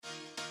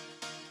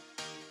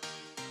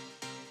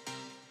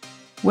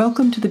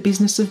Welcome to the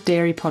Business of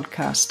Dairy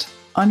podcast.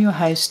 I'm your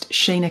host,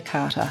 Sheena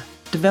Carter,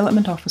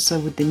 Development Officer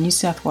with the New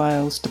South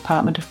Wales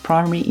Department of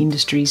Primary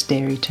Industries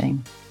Dairy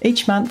Team.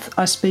 Each month,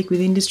 I speak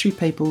with industry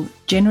people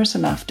generous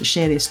enough to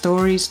share their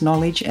stories,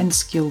 knowledge and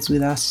skills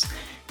with us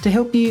to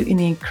help you in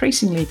the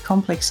increasingly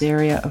complex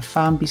area of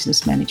farm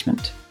business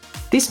management.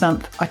 This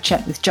month, I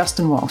chat with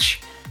Justin Walsh,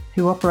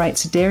 who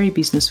operates a dairy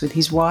business with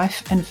his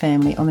wife and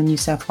family on the New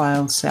South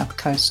Wales South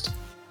Coast.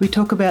 We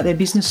talk about their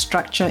business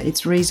structure,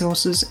 its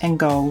resources and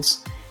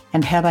goals,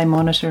 and how they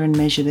monitor and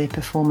measure their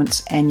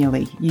performance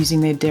annually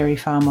using their Dairy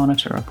Farm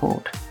Monitor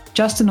report.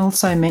 Justin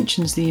also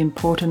mentions the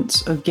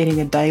importance of getting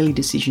the daily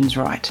decisions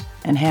right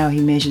and how he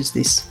measures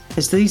this,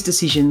 as these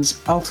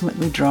decisions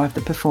ultimately drive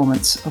the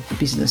performance of the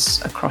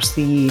business across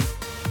the year.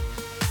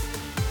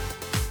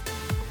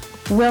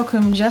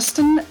 Welcome,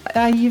 Justin.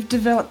 You've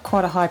developed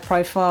quite a high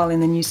profile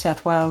in the New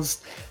South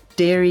Wales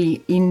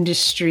dairy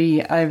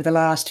industry over the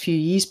last few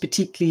years,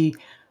 particularly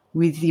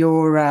with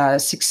your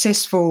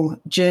successful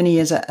journey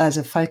as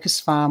a focus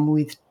farm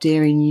with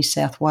Dairy New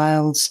South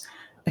Wales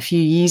a few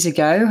years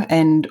ago,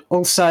 and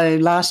also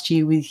last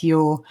year with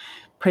your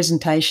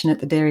presentation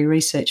at the Dairy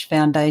Research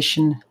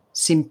Foundation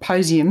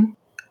Symposium.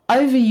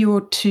 Over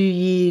your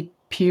 2-year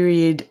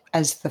period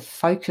as the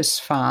focus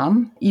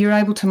farm, you're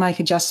able to make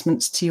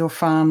adjustments to your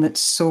farm that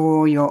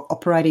saw your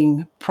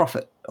operating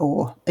profit,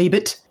 or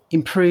EBIT,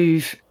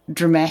 improve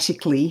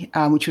dramatically,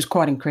 which was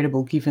quite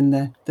incredible given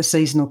the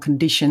seasonal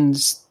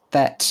conditions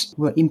that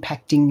were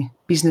impacting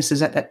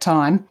businesses at that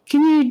time.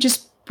 Can you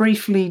just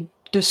briefly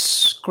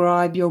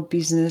describe your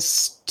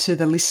business to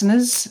the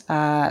listeners,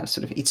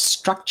 sort of its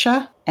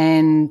structure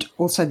and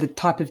also the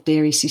type of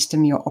dairy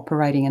system you're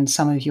operating and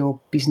some of your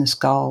business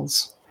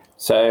goals?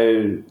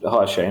 So,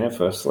 hi Sheena,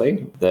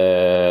 firstly.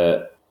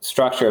 The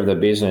structure of the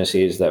business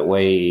is that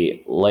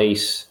we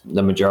lease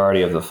the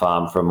majority of the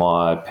farm from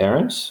my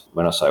parents.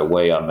 When I say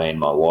we, I mean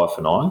my wife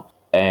and I.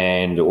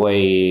 And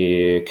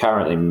we're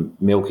currently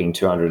milking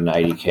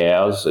 280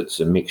 cows. It's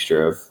a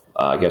mixture of,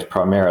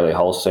 primarily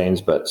Holsteins,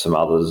 but some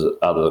other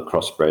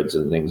crossbreds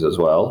and things as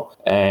well.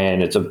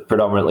 And it's a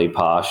predominantly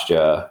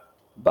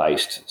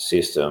pasture-based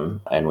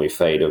system, and we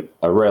feed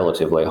a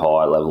relatively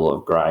high level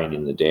of grain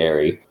in the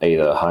dairy,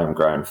 either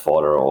homegrown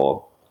fodder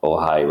or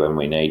hay when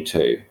we need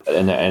to.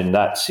 And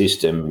that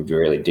system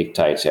really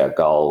dictates our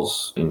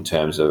goals in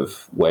terms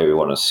of where we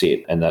want to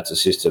sit. And that's a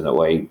system that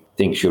we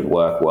think should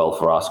work well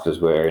for us because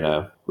we're in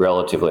a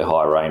relatively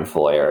high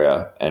rainfall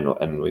area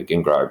and we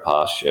can grow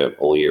pasture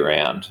all year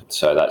round.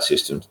 So that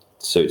system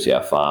suits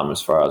our farm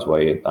as far as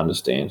we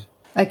understand.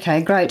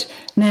 Okay, great.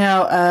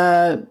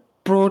 Now,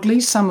 broadly,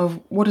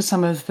 what are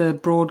some of the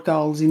broad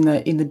goals in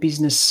the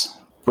business?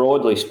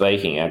 Broadly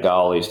speaking, our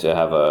goal is to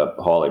have a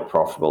highly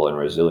profitable and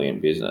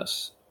resilient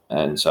business.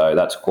 And so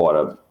that's quite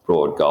a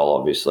broad goal,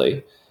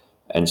 obviously.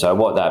 And so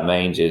what that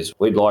means is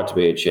we'd like to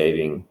be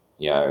achieving,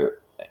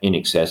 in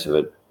excess of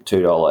a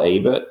 $2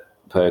 EBIT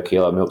per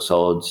kilo milk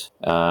solids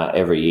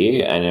every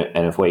year.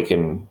 And if we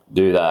can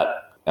do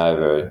that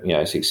over,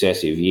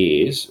 successive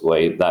years,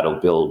 that'll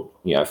build,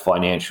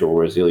 financial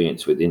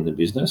resilience within the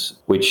business,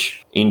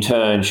 which in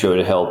turn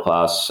should help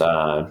us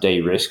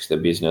de-risk the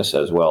business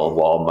as well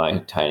while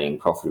maintaining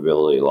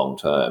profitability long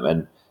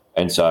term.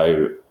 And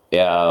so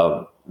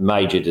our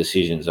major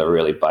decisions are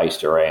really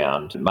based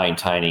around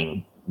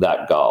maintaining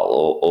that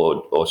goal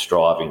or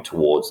striving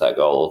towards that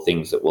goal, or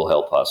things that will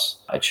help us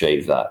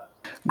achieve that.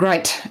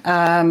 Great.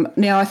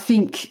 Now, I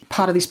think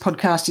part of this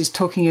podcast is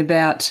talking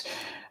about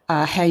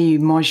how you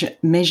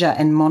measure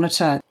and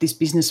monitor this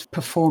business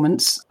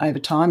performance over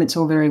time. It's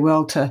all very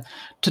well to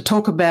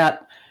talk about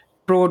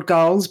broad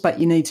goals, but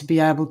you need to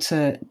be able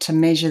to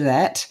measure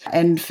that.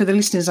 And for the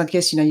listeners, I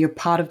guess, you're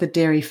part of the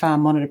Dairy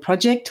Farm Monitor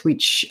project,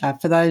 which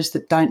for those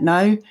that don't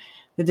know,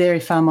 the Dairy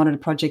Farm Monitor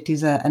project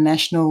is a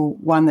national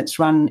one that's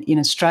run in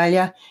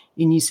Australia.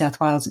 In New South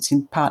Wales, it's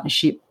in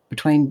partnership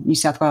between New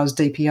South Wales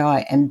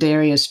DPI and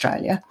Dairy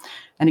Australia.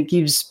 And it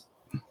gives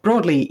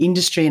broadly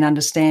industry an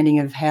understanding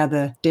of how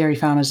the dairy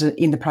farmers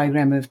in the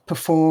program have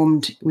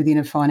performed within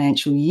a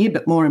financial year,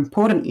 but more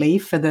importantly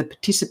for the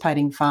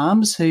participating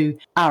farms who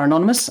are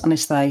anonymous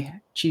unless they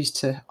choose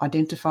to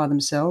identify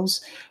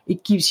themselves,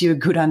 it gives you a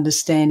good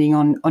understanding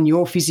on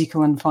your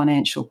physical and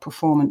financial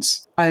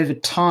performance over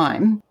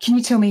time. Can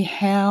you tell me,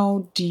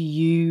 how do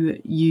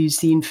you use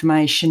the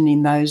information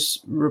in those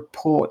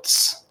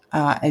reports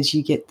as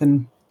you get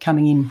them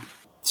coming in?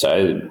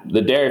 So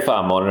the Dairy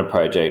Farm Monitor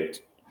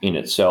project in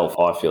itself,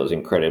 I feel, is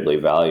incredibly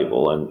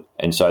valuable.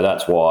 And so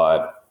that's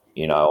why,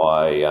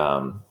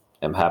 I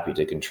am happy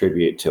to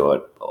contribute to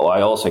it.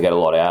 I also get a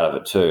lot out of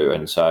it too.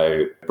 And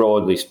so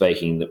broadly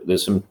speaking,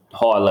 there's some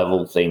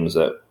high-level things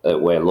that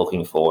we're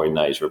looking for in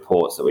those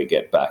reports that we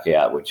get back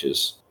out, which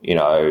is,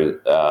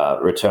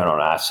 return on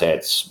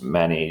assets,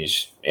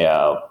 manage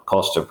our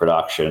cost of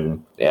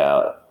production,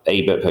 our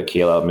EBIT per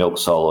kilo milk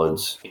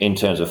solids in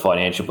terms of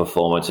financial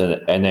performance.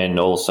 And then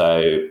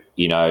also,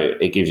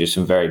 it gives you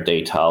some very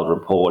detailed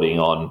reporting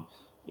on,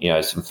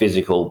 some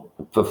physical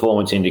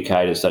performance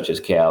indicators such as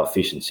cow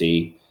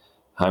efficiency,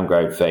 home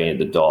grade feed,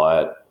 the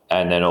diet,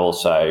 And then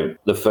also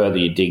the further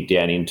you dig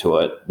down into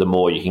it, the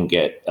more you can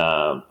get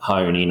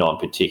hone in on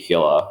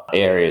particular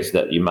areas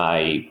that you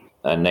may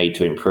need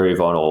to improve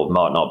on or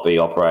might not be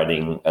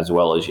operating as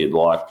well as you'd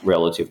like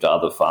relative to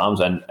other farms.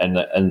 And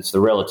it's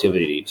the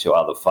relativity to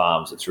other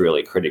farms that's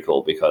really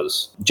critical,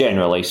 because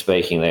generally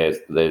speaking,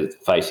 they're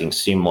facing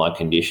similar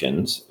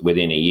conditions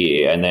within a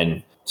year. And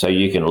then so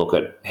you can look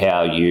at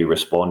how you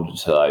responded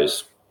to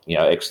those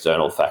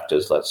external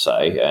factors, let's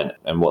say,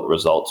 and what the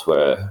results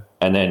were.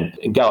 And then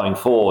going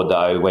forward,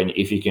 though,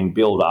 if you can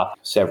build up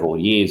several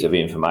years of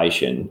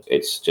information,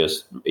 it's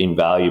just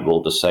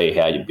invaluable to see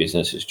how your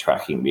business is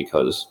tracking,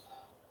 because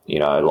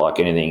like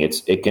anything,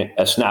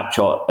 a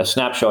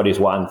snapshot is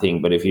one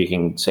thing, but if you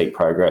can see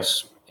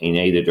progress in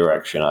either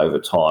direction over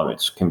time,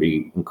 it can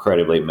be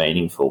incredibly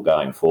meaningful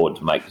going forward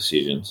to make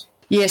decisions.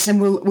 Yes,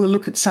 and we'll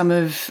look at some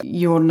of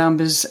your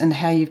numbers and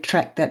how you've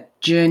tracked that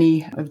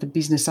journey of the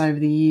business over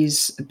the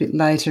years a bit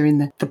later in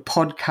the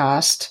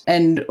podcast.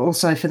 And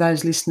also for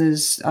those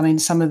listeners, I mean,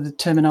 some of the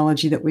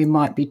terminology that we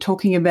might be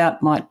talking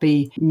about might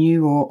be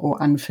new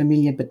or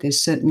unfamiliar, but there's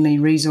certainly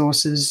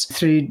resources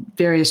through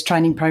various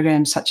training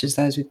programs such as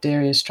those with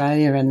Dairy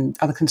Australia and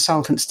other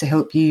consultants to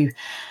help you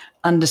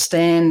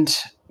understand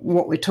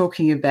what we're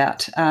talking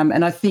about.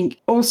 And I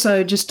think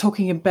also just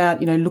talking about,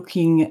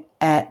 looking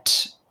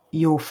at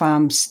your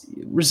farm's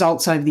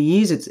results over the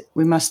years,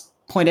 we must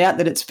point out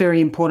that it's very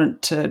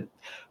important to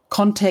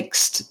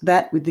context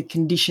that with the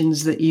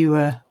conditions that you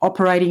are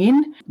operating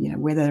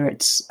in, whether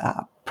it's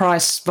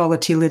price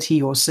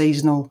volatility or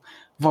seasonal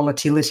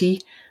volatility.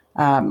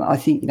 I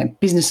think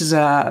businesses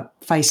are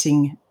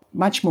facing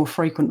much more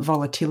frequent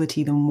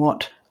volatility than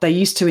what they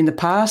used to in the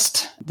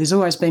past. There's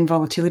always been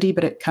volatility,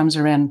 but it comes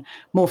around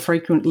more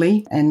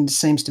frequently and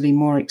seems to be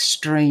more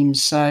extreme.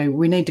 So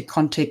we need to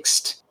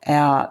context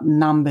our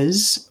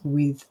numbers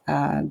with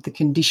the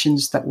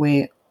conditions that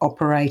we're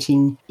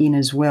operating in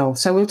as well.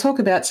 So we'll talk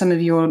about some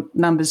of your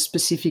numbers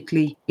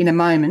specifically in a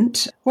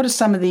moment. What are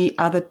some of the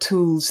other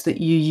tools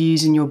that you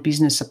use in your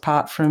business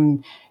apart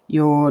from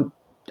your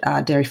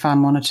Dairy Farm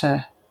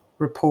Monitor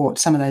report,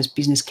 some of those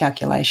business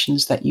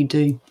calculations that you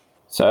do?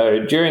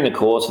 So during the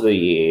course of the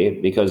year,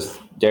 because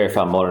Dairy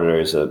Farm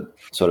Monitor is a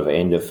sort of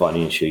end of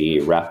financial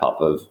year wrap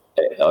up of,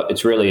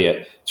 it's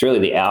really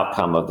the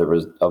outcome of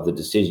the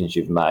decisions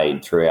you've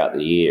made throughout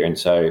the year, and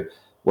so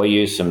we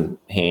use some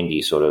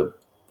handy sort of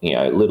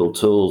little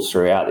tools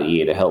throughout the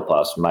year to help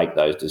us make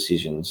those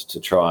decisions to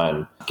try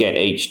and get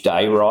each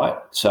day right,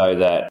 so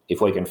that if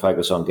we can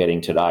focus on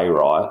getting today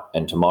right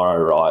and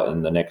tomorrow right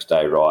and the next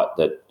day right,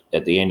 that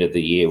at the end of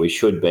the year we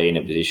should be in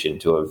a position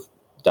to have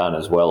done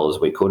as well as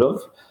we could have.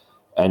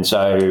 And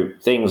so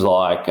things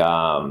like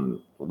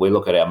we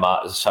look at our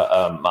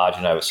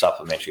margin over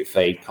supplementary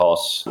feed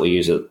costs. We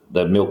use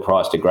the milk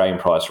price to grain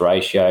price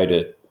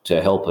ratio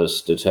to help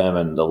us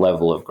determine the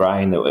level of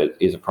grain that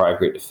is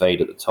appropriate to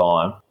feed at the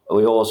time.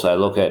 We also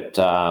look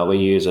at, we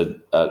use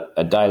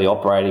a daily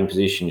operating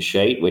position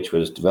sheet, which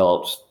was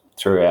developed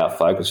through our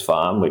focus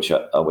farm, which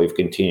we've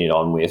continued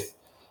on with.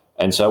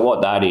 And so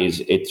what that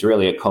is, it's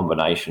really a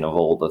combination of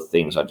all the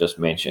things I just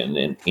mentioned,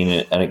 and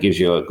it gives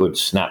you a good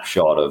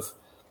snapshot of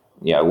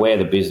where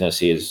the business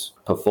is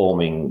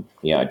performing,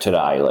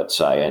 today, let's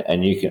say,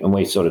 and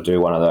we sort of do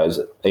one of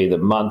those either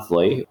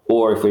monthly,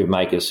 or if we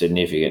make a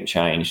significant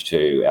change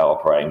to our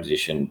operating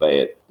position, be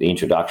it the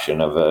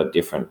introduction of a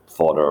different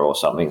fodder or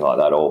something like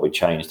that, or we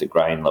change the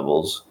grain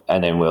levels,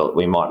 and then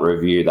we might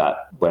review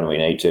that when we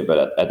need to,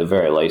 but at the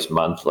very least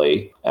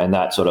monthly, and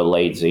that sort of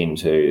leads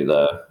into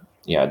the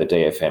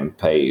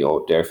DFMP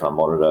or Dairy Farm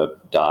Monitor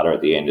data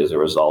at the end as a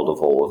result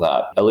of all of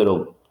that. A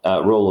little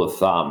rule of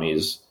thumb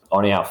is,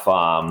 on our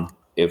farm,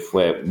 if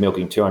we're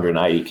milking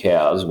 280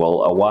 cows,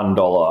 well, a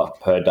 $1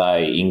 per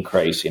day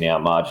increase in our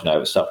margin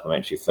over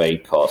supplementary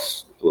feed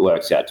costs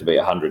works out to be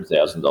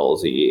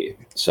 $100,000 a year.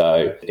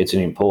 So it's an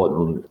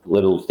important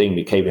little thing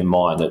to keep in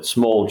mind, that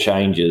small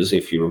changes,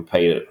 if you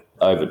repeat it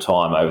over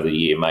time, over the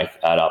year,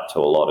 add up to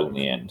a lot in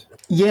the end.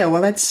 Yeah,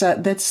 well,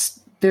 that's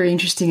very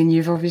interesting, and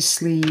you've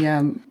obviously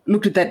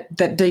looked at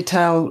that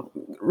detail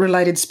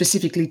related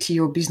specifically to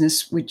your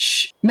business,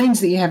 which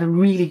means that you have a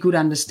really good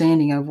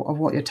understanding of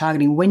what you're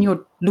targeting. When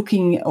you're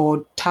looking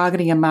or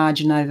targeting a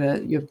margin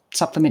over your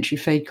supplementary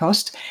feed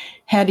cost,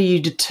 how do you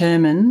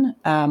determine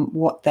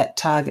what that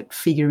target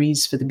figure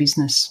is for the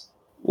business?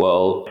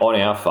 Well, on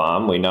our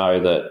farm, we know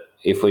that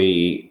if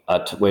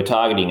we're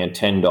targeting a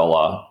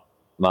 $10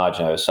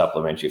 margin over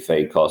supplementary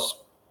feed costs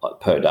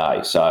per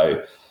day.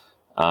 So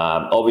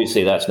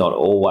obviously that's not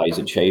always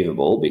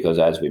achievable, because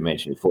as we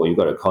mentioned before, you've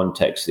got to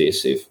context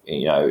this. If,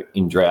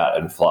 in drought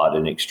and flood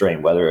and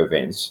extreme weather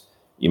events,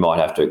 you might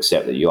have to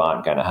accept that you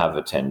aren't going to have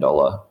a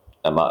 $10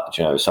 a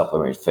margin over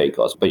supplementary feed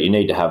cost, but you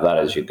need to have that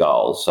as your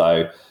goal.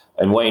 So,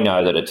 and we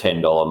know that a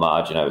 $10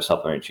 margin over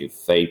supplementary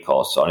feed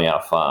costs on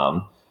our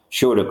farm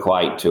should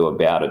equate to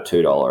about a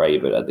 $2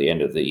 EBIT at the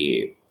end of the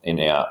year.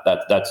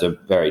 That's a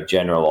very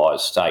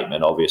generalised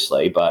statement,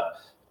 obviously, but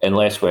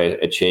unless we're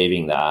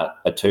achieving that,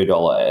 a $2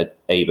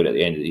 EBIT at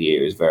the end of the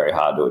year is very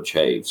hard to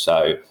achieve.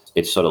 So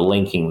it's sort of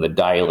linking the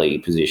daily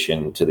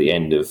position to the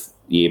end of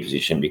year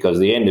position, because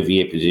the end of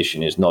year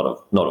position is not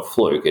a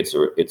fluke. It's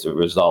a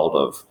result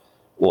of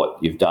what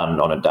you've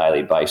done on a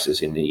daily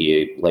basis in the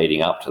year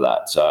leading up to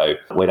that. So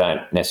we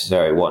don't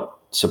necessarily want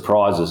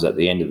surprises at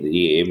the end of the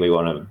year. We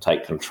want to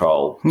take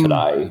control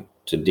today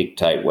to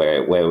dictate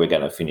where we're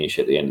going to finish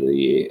at the end of the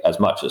year as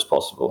much as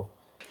possible.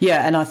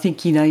 Yeah, and I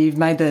think, you've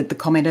made the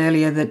comment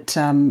earlier that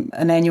an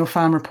annual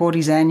farm report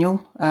is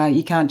annual.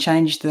 You can't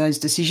change those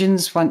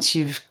decisions once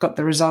you've got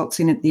the results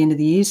in at the end of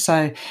the year.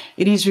 So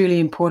it is really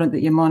important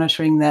that you're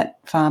monitoring that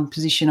farm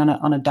position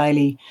on a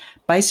daily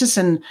basis.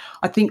 And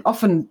I think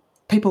often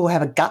people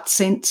have a gut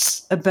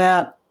sense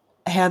about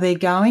how they're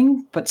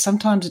going, but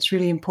sometimes it's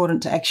really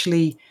important to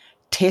actually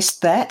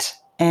test that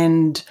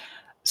and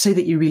see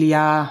that you really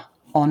are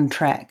on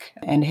track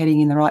and heading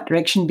in the right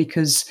direction,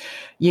 because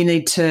you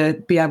need to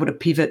be able to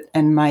pivot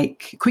and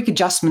make quick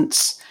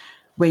adjustments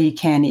where you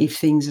can if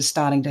things are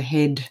starting to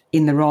head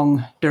in the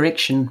wrong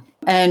direction.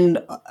 And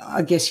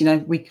I guess,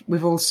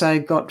 we've also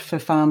got, for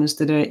farmers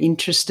that are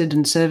interested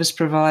and service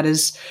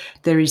providers,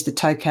 there is the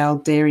Tocal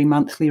Dairy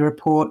Monthly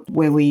Report,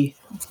 where we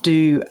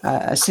do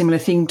a similar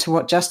thing to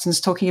what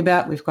Justin's talking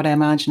about. We've got our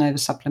margin over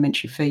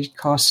supplementary feed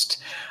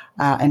cost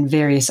and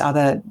various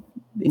other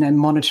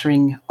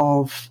monitoring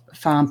of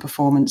farm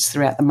performance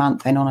throughout the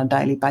month and on a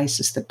daily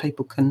basis that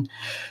people can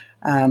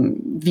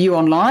view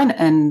online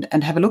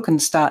and have a look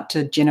and start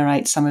to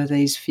generate some of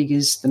these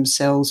figures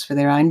themselves for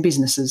their own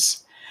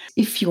businesses.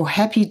 If you're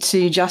happy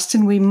to,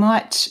 Justin, we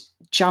might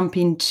jump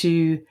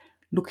into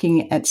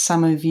looking at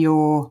some of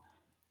your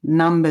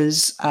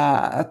numbers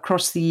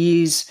across the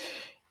years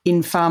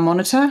in Farm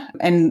Monitor,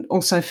 and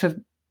also for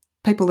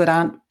people that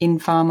aren't in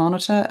Farm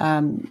Monitor,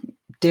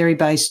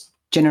 Dairybase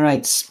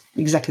generates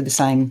exactly the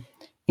same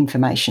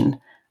information,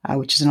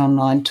 which is an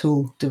online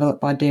tool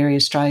developed by Dairy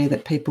Australia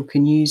that people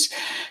can use.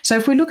 So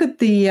if we look at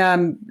the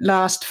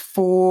last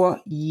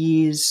 4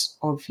 years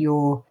of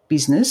your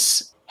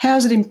business,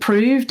 how's it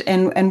improved,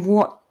 and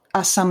what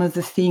are some of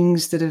the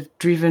things that have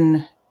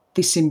driven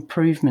this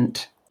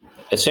improvement?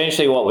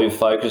 Essentially what we've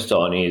focused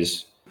on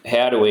is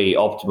how do we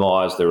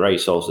optimise the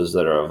resources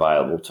that are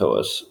available to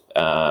us.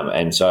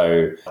 And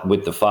so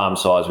with the farm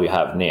size we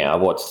have now,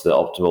 what's the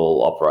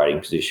optimal operating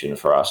position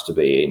for us to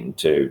be in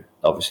to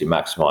obviously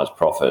maximise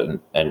profit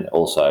and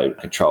also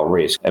control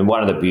risk? And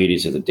one of the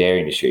beauties of the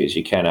dairy industry is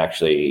you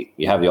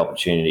have the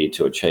opportunity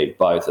to achieve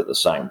both at the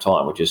same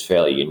time, which is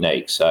fairly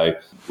unique. So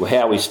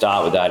how we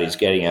start with that is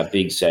getting our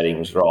big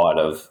settings right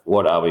of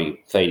what are we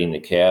feeding the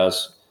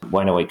cows,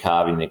 when are we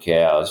calving the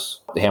cows,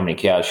 how many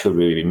cows should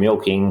we be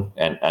milking,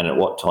 and at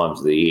what times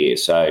of the year.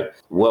 So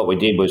what we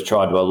did was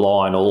try to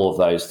align all of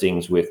those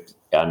things with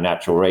our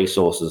natural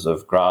resources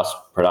of grass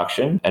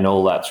production, and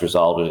all that's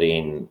resulted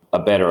in a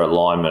better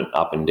alignment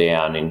up and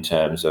down in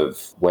terms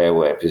of where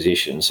we're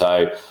positioned.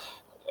 So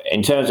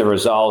in terms of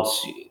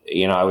results,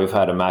 we've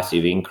had a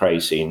massive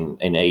increase in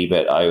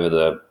EBIT over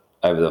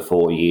the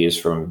 4 years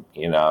from,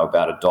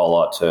 about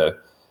 $1 to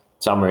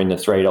somewhere in the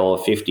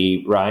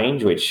 $3.50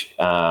 range, which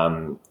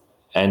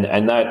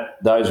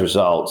those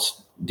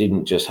results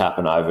didn't just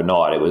happen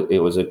overnight. It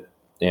was a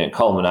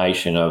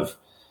culmination of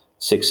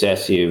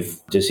successive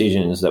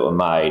decisions that were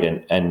made,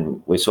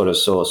 and we sort of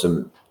saw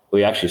some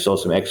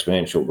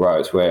exponential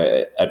growth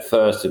where at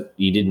first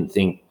you didn't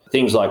think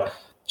things like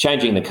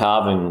changing the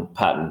calving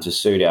pattern to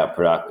suit our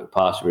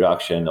pasture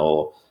production,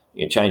 or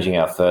changing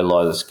our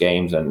fertiliser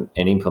schemes and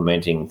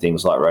implementing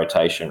things like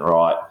rotation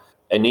right.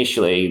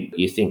 Initially,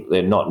 you think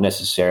it's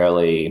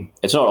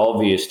not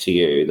obvious to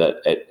you that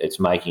it's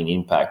making an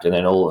impact, and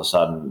then all of a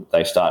sudden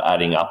they start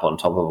adding up on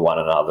top of one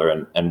another,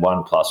 and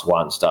 1 +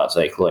 1 starts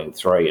equaling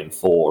 3 and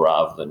 4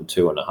 rather than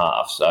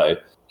 2.5.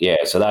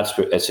 So that's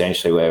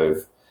essentially where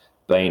we've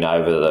been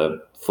over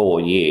the 4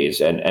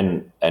 years,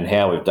 and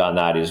how we've done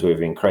that is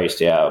we've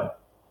increased our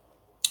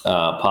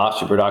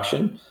pasture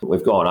production.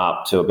 We've gone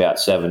up to about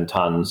 7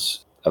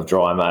 tonnes of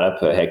dry matter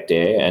per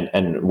hectare,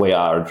 and we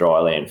are a dry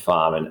land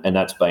farm, and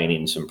that's been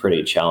in some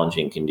pretty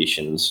challenging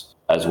conditions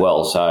as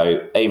well. So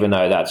even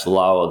though that's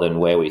lower than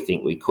where we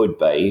think we could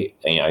be,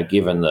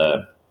 given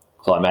the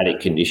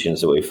climatic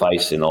conditions that we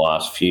faced in the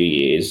last few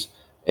years,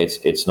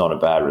 it's not a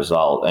bad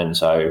result. And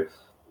so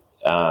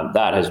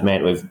that has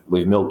meant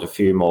we've milked a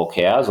few more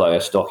cows, like our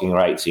stocking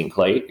rates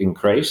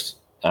increased,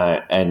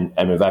 and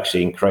we've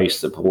actually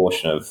increased the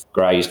proportion of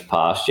grazed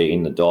pasture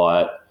in the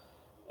diet,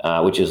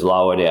 which has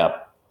lowered our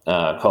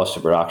cost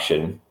of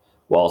production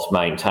whilst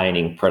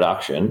maintaining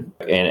production,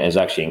 and has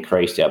actually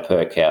increased our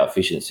per cow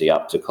efficiency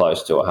up to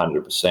close to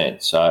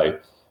 100%. So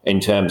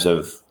in terms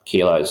of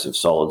kilos of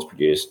solids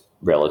produced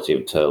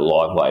relative to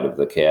live weight of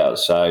the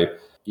cows. So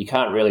you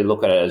can't really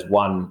look at it as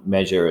one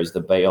measure as the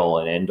be-all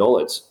and end-all.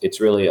 It's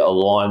really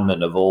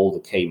alignment of all the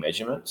key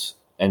measurements.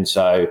 And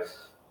so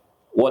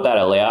what that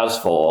allows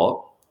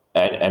for,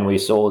 and we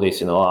saw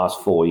this in the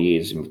last 4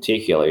 years in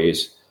particular,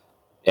 is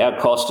our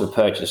cost of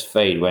purchased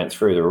feed went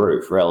through the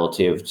roof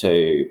relative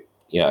to,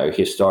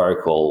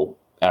 historical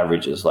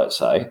averages, let's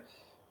say.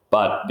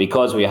 But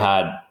because we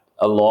had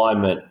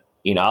alignment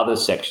in other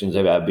sections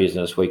of our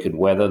business, we could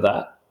weather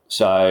that.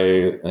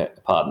 So,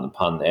 pardon the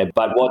pun there.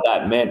 But what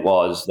that meant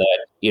was that,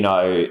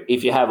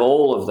 if you have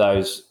all of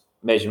those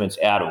measurements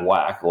out of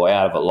whack or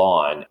out of a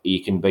line,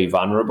 you can be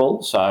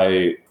vulnerable.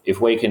 So if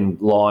we can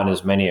line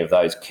as many of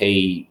those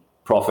key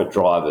profit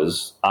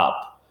drivers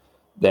up,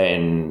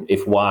 then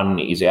if one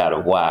is out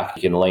of whack,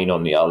 you can lean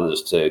on the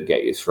others to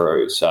get you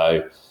through.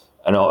 So,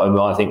 and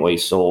I think we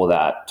saw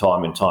that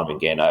time and time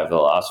again over the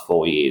last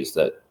 4 years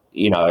that,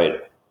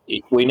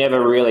 we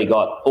never really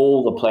got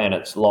all the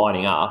planets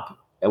lining up,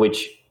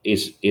 which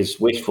is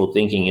wishful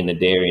thinking in the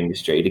dairy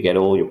industry to get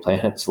all your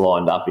planets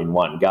lined up in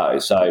one go.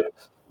 So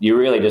you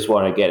really just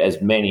want to get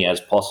as many as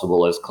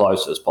possible, as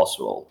close as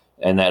possible.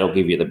 And that'll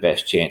give you the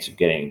best chance of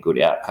getting a good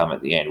outcome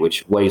at the end,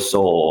 which we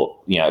saw,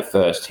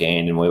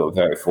 firsthand, and we were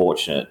very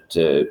fortunate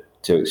to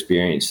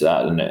experience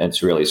that. And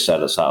it's really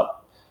set us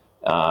up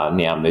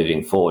now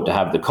moving forward to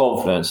have the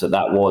confidence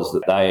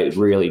that they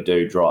really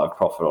do drive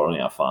profit on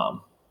our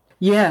farm.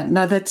 Yeah,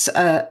 no, that's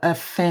a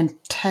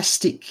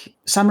fantastic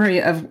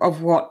summary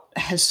of what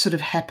has sort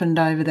of happened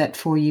over that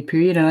 4-year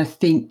period. And I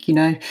think,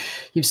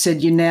 you've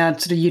said you're now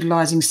sort of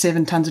utilising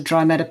 7 tonnes of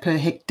dry matter per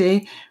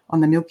hectare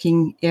on the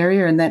milking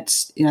area, and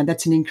that's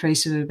an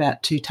increase of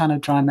about 2 tonne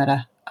of dry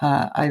matter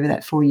over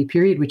that 4-year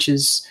period, which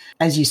is,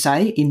 as you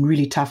say, in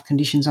really tough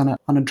conditions on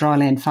a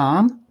dryland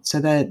farm. So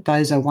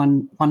those are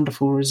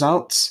wonderful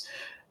results.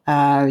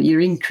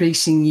 You're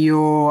increasing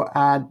your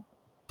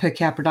per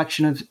cow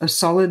production of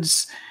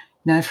solids,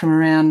 from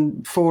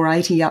around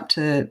 480 up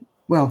to,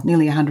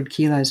 nearly 100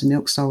 kilos of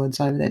milk solids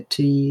over that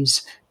 2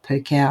 years per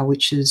cow,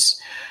 which is,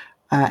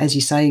 as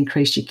you say,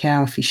 increased your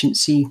cow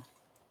efficiency.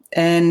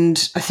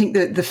 And I think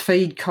that the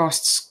feed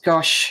costs,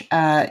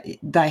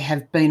 they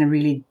have been a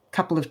really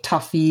couple of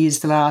tough years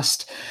the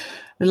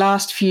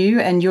last few,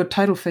 and your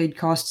total feed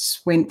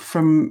costs went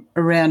from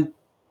around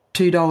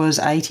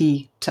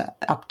 $2.80 to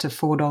up to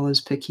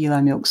 $4 per kilo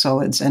milk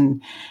solids.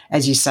 And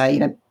as you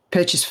say,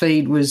 purchase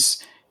feed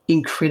was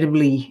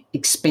incredibly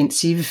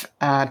expensive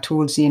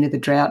towards the end of the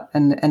drought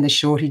and the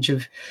shortage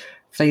of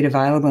feed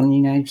available,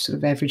 and, sort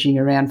of averaging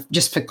around,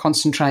 just for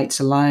concentrates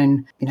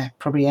alone,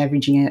 probably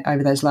averaging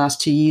over those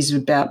last 2 years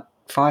of about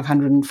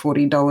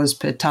 $540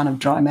 per tonne of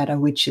dry matter,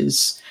 which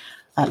is,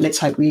 let's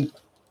hope we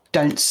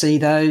don't see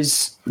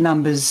those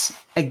numbers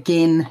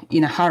again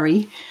in a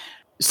hurry.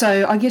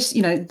 So I guess,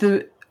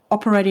 the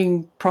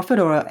operating profit,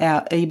 or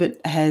our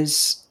EBIT,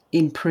 has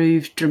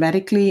improved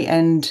dramatically,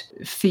 and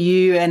for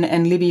you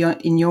and Libby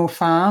in your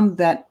farm,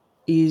 that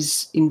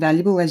is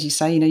invaluable. As you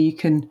say,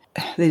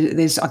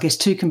 there's, I guess,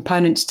 2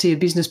 components to your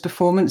business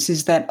performance,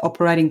 is that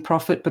operating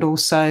profit, but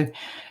also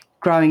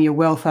growing your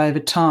wealth over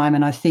time.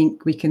 And I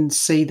think we can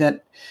see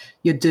that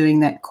you're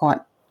doing that quite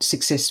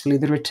successfully.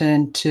 The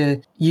return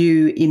to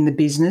you in the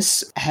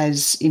business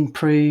has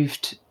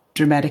improved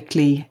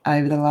dramatically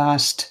over the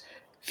last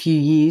few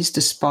years,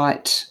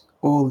 despite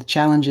all the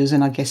challenges.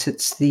 And I guess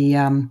it's the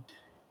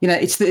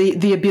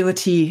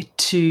ability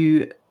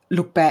to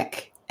look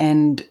back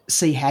and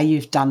see how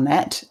you've done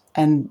that,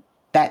 and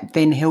that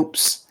then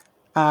helps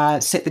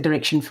set the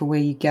direction for where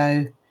you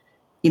go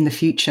in the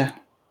future.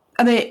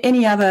 Are there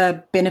any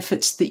other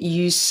benefits that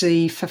you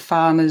see for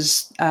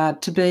farmers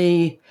to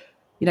be,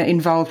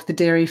 involved with the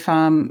Dairy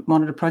Farm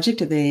Monitor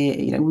project? Are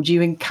there, would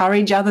you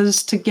encourage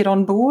others to get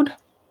on board?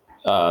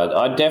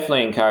 I'd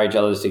definitely encourage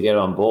others to get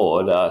on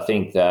board. I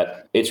think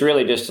that it's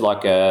really just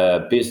like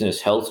a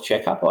business health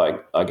checkup,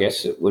 I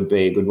guess it would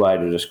be a good way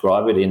to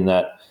describe it, in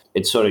that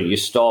it's sort of, you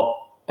stop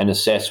and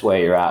assess where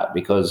you're at,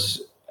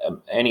 because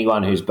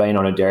anyone who's been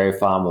on a dairy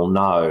farm will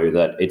know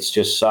that it's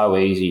just so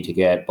easy to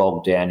get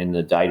bogged down in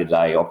the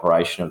day-to-day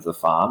operation of the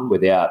farm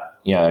without,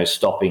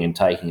 stopping and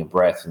taking a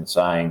breath and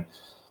saying,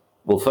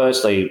 well,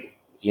 firstly,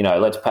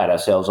 let's pat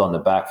ourselves on the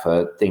back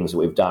for things that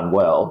we've done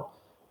well.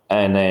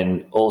 And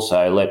then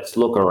also let's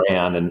look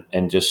around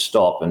and just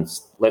stop and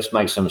let's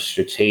make some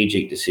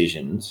strategic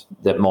decisions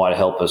that might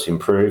help us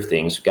improve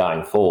things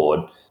going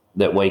forward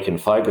that we can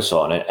focus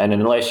on it. And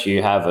unless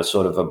you have a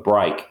sort of a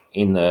break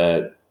in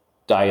the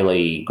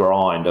daily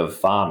grind of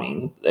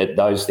farming,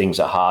 those things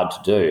are hard to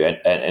do.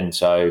 And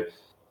so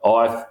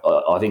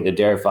I think the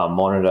Dairy Farm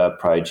Monitor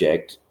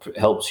project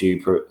helps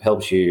you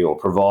or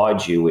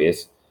provides you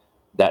with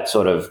that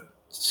sort of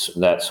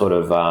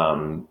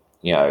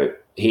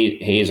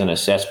here's an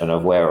assessment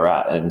of where we're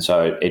at. And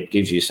so it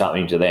gives you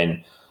something to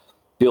then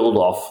build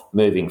off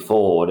moving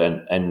forward.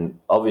 And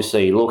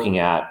obviously looking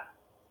at,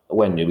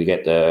 when do we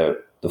get the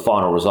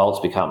final results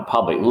become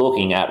public,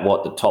 looking at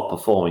what the top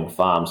performing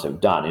farms have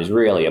done is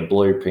really a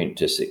blueprint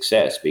to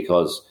success,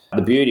 because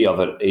the beauty of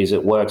it is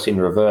it works in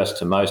reverse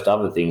to most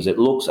other things. It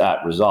looks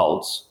at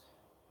results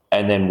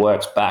and then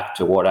works back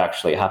to what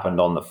actually happened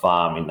on the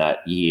farm in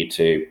that year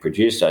to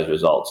produce those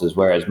results,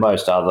 whereas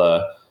most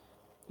other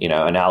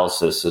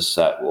analysis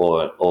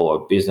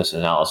or business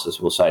analysis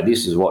will say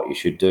this is what you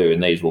should do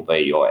and these will be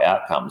your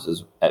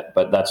outcomes.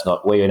 But that's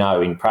not, we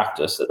know in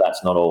practice that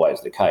that's not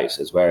always the case.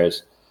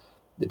 Whereas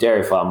the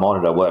Dairy Farm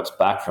Monitor works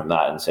back from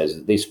that and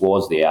says this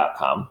was the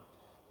outcome,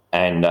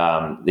 And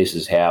this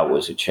is how it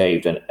was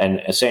achieved.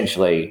 And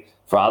essentially,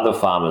 for other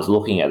farmers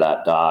looking at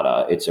that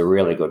data, it's a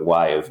really good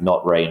way of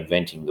not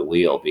reinventing the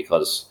wheel,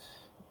 because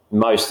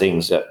most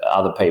things that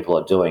other people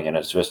are doing, and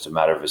it's just a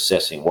matter of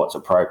assessing what's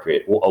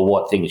appropriate or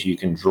what things you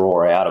can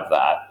draw out of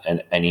that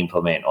and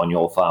implement on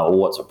your farm, or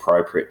what's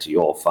appropriate to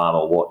your farm,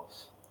 or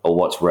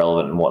what's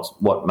relevant and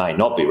what may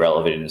not be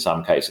relevant in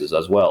some cases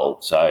as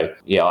well. So,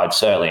 yeah, I'd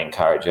certainly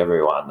encourage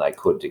everyone they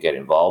could to get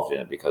involved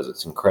in it, because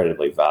it's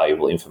incredibly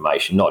valuable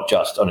information, not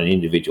just on an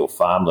individual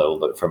farm level,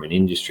 but from an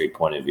industry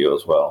point of view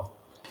as well.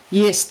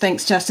 Yes,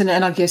 thanks, Justin.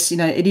 And I guess,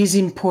 it is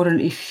important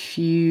if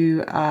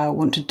you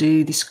want to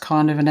do this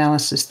kind of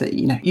analysis that,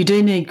 you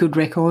do need good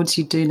records,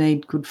 you do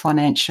need good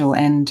financial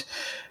and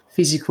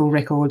physical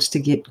records to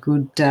get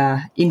good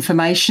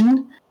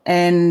information.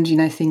 And,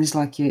 things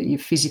like your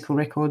physical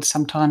records,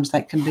 sometimes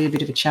that can be a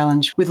bit of a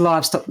challenge with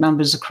livestock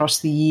numbers across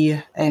the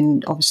year,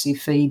 and obviously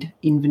feed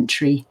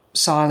inventory,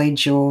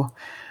 silage or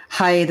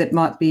hay that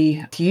might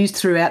be used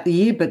throughout the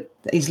year but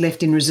is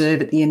left in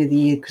reserve at the end of the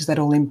year, because that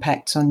all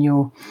impacts on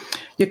your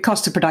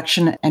cost of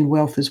production and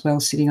wealth as well,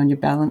 sitting on your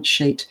balance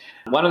sheet.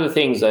 One of the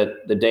things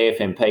that the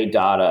DFMP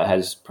data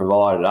has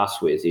provided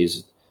us with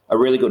is a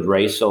really good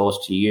resource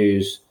to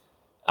use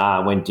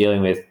when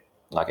dealing with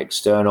like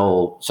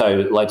external,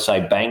 so let's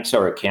say banks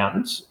or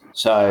accountants.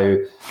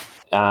 So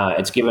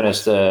it's given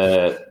us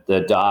the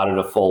data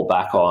to fall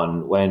back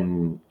on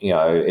when,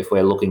 if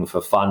we're looking for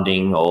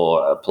funding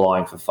or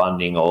applying for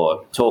funding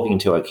or talking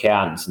to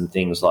accountants and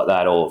things like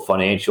that, or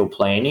financial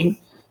planning,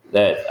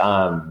 that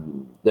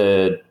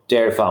the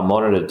Dairy Farm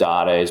Monitor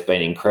data has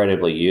been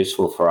incredibly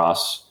useful for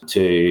us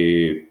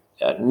to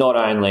not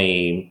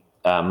only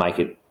make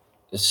it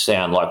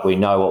sound like we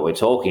know what we're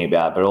talking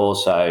about, but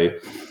also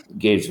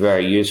gives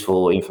very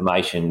useful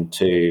information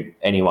to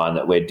anyone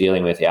that we're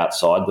dealing with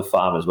outside the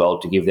farm as well,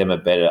 to give them a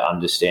better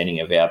understanding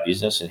of our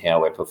business and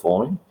how we're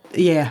performing.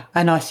 Yeah,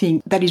 and I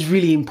think that is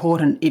really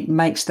important. It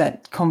makes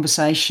that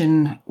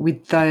conversation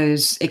with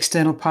those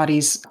external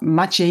parties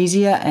much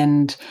easier,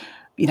 and,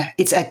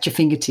 it's at your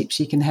fingertips.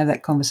 You can have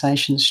that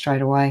conversation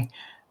straight away,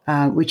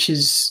 which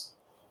is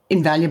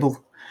invaluable.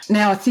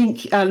 Now, I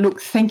think,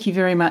 thank you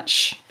very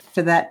much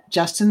for that,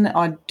 Justin.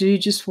 I do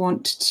just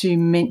want to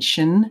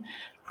mention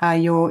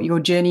your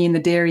journey in the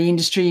dairy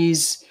industry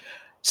is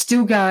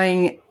still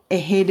going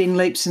ahead in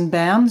leaps and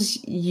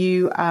bounds.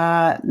 You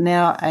are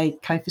now a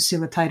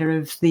co-facilitator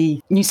of the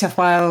New South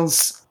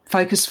Wales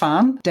Focus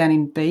Farm down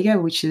in Bega,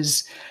 which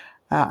is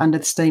under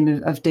the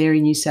steam of Dairy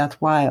New South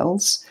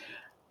Wales.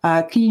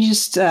 Can you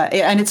just,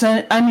 and it's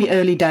only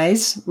early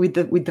days with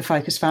the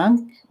Focus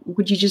Farm,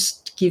 would you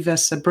just give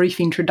us a brief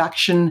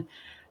introduction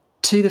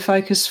to the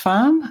Focus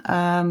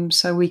Farm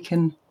so we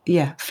can,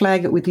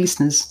 flag it with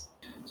listeners?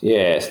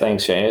 Yes,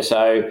 thanks, Sheena.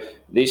 So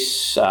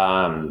this,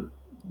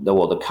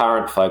 the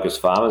current Focus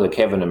farmers are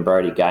Kevin and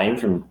Brodie Game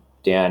from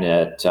down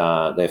at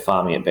their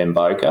farming at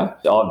Benboca.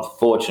 I'm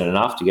fortunate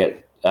enough to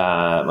get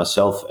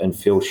myself and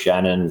Phil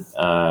Shannon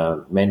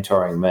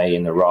mentoring me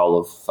in the role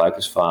of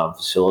Focus Farm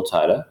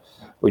facilitator,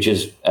 which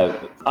is an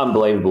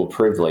unbelievable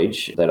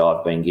privilege that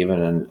I've been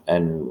given,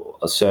 and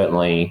I'll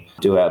certainly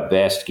do our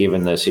best,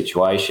 given the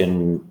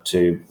situation,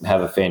 to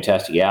have a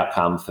fantastic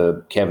outcome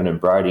for Kevin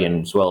and Brodie,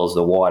 and as well as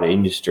the wider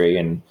industry.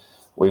 And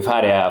we've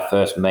had our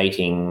first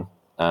meeting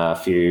a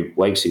few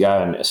weeks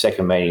ago, and a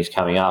second meeting is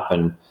coming up.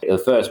 And the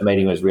first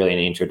meeting was really an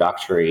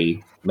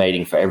introductory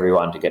meeting for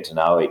everyone to get to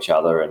know each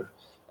other,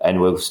 and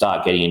we'll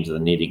start getting into the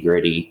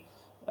nitty-gritty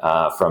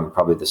from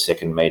probably the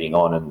second meeting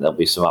on, and there'll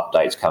be some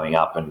updates coming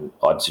up. And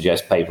I'd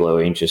suggest people who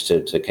are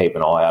interested to keep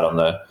an eye out on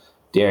the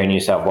Dairy New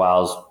South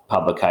Wales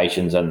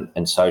publications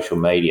and social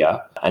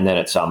media. And then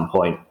at some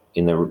point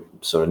in the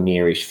sort of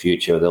nearish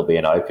future, there'll be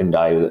an open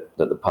day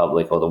that the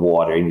public or the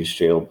wider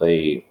industry will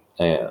be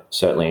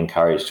certainly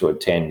encouraged to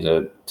attend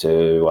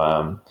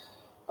to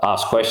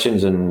ask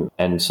questions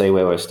and see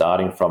where we're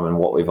starting from and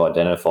what we've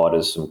identified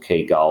as some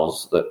key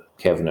goals that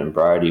Kevin and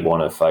Brodie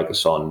want to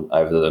focus on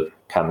over the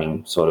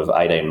coming sort of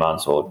 18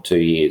 months or 2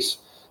 years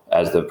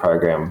as the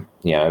program,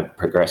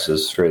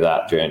 progresses through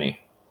that journey.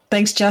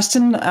 Thanks,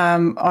 Justin.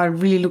 I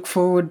really look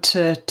forward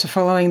to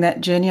following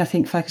that journey. I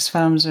think Focus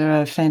Farms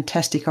are a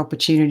fantastic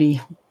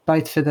opportunity,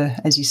 both for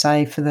as you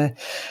say, for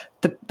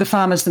the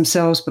farmers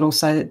themselves, but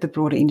also the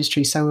broader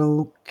industry. So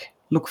we'll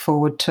look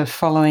forward to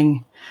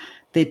following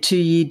their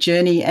 2-year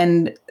journey.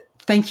 And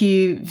thank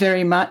you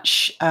very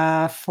much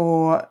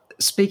for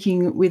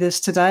speaking with us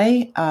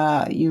today.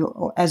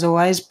 You, as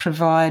always,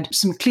 provide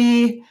some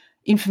clear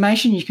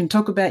information. You can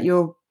talk about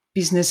your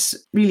business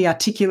really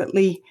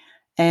articulately,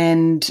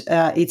 and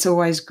it's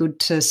always good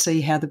to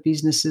see how the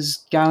business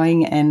is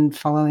going and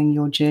following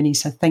your journey.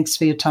 So thanks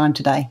for your time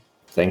today.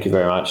 Thank you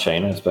very much,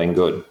 Sheena. It's been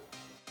good.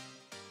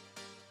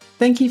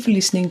 Thank you for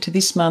listening to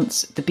this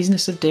month's The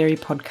Business of Dairy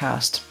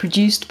podcast,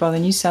 produced by the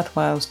New South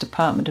Wales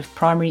Department of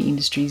Primary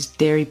Industries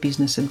Dairy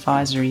Business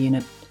Advisory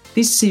Unit.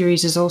 This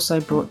series is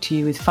also brought to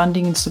you with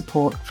funding and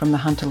support from the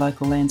Hunter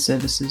Local Land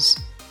Services.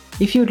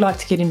 If you would like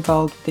to get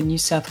involved with the New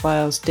South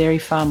Wales Dairy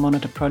Farm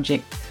Monitor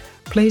project,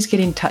 please get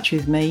in touch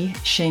with me,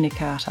 Sheena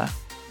Carter.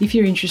 If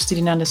you're interested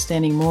in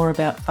understanding more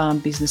about farm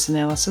business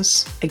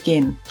analysis,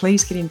 again,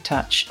 please get in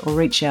touch or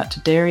reach out to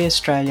Dairy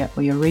Australia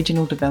or your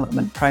regional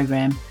development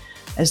program,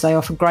 as they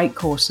offer great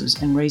courses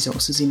and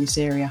resources in this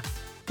area.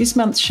 This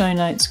month's show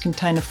notes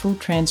contain a full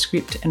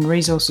transcript and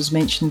resources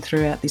mentioned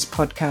throughout this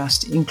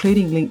podcast,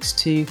 including links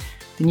to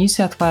the New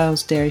South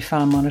Wales Dairy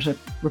Farm Monitor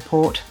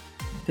report,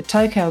 the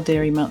Tokal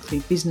Dairy Monthly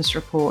Business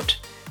Report,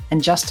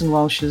 and Justin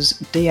Walsh's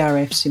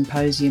DRF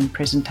Symposium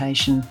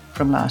presentation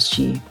from last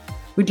year.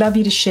 We'd love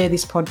you to share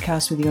this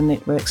podcast with your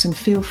networks, and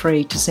feel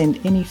free to send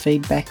any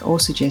feedback or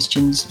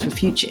suggestions for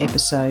future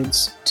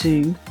episodes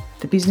to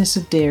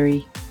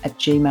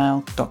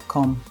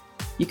thebusinessofdairy@gmail.com.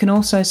 You can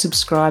also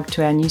subscribe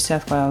to our New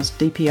South Wales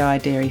DPI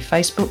Dairy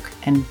Facebook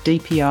and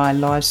DPI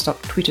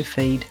Livestock Twitter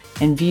feed,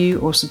 and view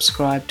or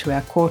subscribe to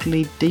our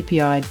quarterly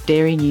DPI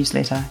Dairy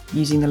newsletter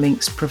using the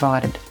links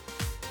provided.